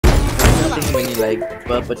thing when you like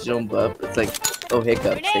burp but you don't burp. It's like, oh,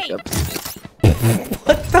 hiccups, hiccups.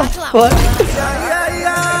 What the fuck?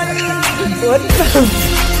 What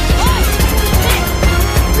the?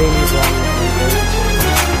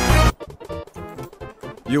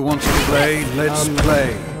 You want to play? Let's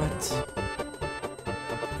play. What?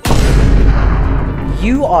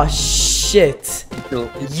 You are shit. You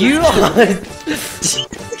are.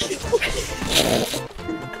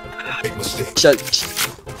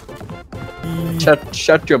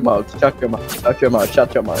 Shut your mouth. Shut your mouth. Shut your mouth.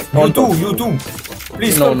 Shut your mouth. You too.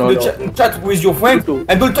 Please come to the chat with your friend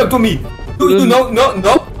and don't talk to me. No.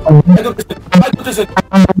 I don't listen.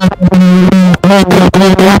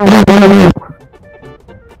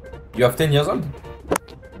 You have 10 years old?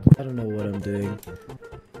 I don't know what I'm doing.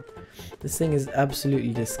 This thing is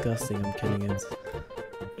absolutely disgusting. I'm killing it.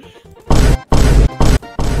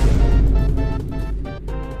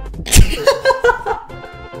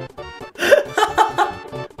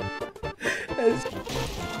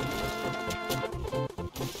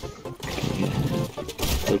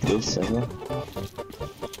 Take this, Sarah.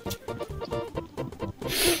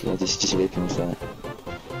 Yeah, just wait for that.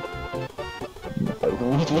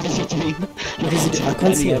 What is he doing? I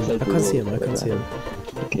can't see him.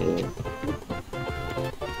 Okay.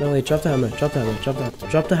 No, wait, drop the hammer. Drop the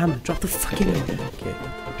hammer. Drop the fucking hammer. Okay.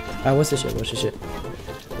 Alright, what's the shit?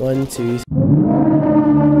 1, 2, 3.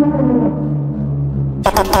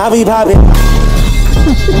 I'll be popping.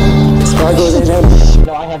 Sparkles and gems.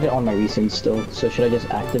 No, I have it on my recent still, so should I just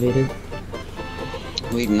activate it?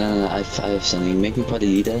 Wait, no, I have something. Make me part of the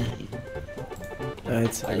leader.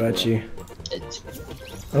 Alright, I got you.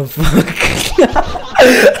 Oh fuck.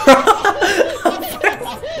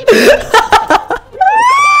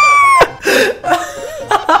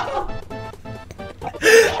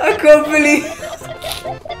 I can't believe.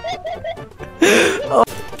 Oh.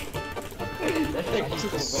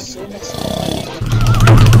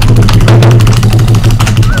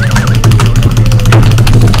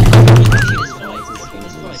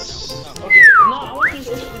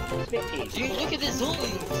 Look at this zoom.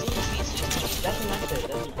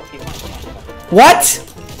 What?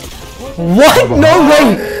 What? No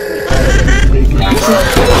way!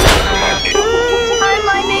 Hi,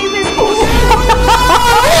 my name is.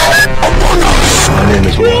 My name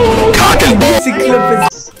is Kattl.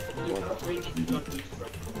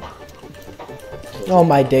 Oh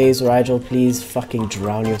my days, Rhygel, please fucking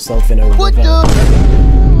drown yourself in a river. Oh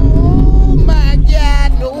my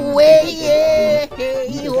god, no way, yeah.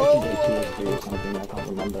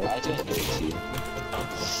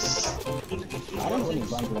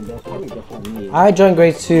 I joined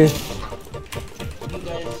grade 2.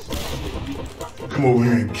 Come over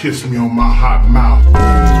here and kiss me on my hot mouth.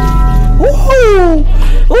 Woo!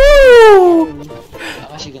 Woo!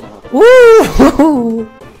 Woo!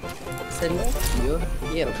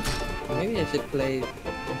 Yeah. Maybe I should play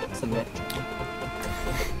Symmetra.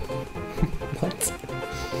 What?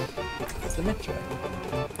 Symmetra.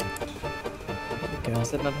 Okay.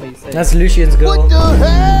 Is that not how you say That's Lucian's girl. What the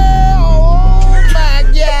hell? Oh my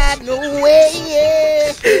god, no way,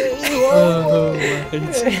 yeah.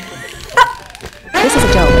 This is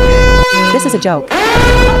a joke. This is a joke.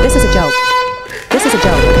 This is a joke. This is a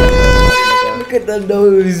joke. Look at the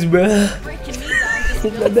nose, bruh.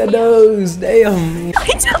 Look at the nose, damn.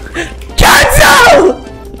 Cancel!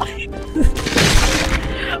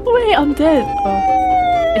 Wait, I'm dead. Oh,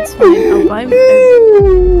 it's fine. I'll buy me.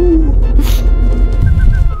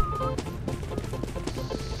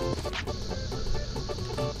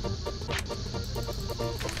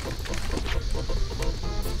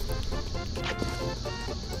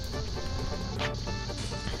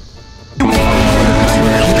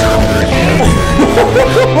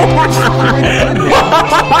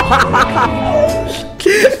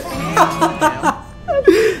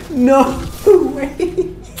 No way.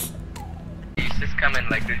 It's just come and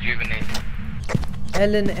like rejuvenate.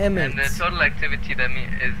 Ellen Emmett. And the total activity that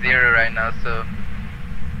is 0 right now, so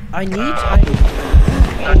I need not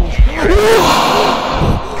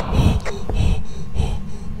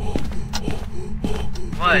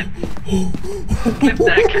What? Clip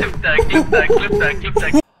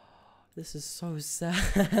that. This is so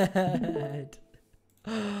sad.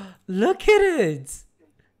 Look at it.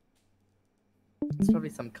 It's probably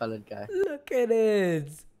some colored guy. Look at it.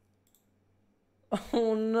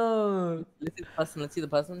 Oh no. Let's see the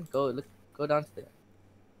person. Go down to there.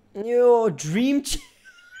 Yo, dream.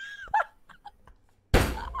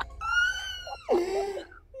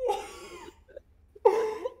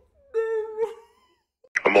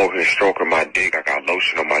 I'm over here stroking my dick. I got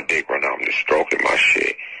lotion on my dick right now. I'm just stroking my shit.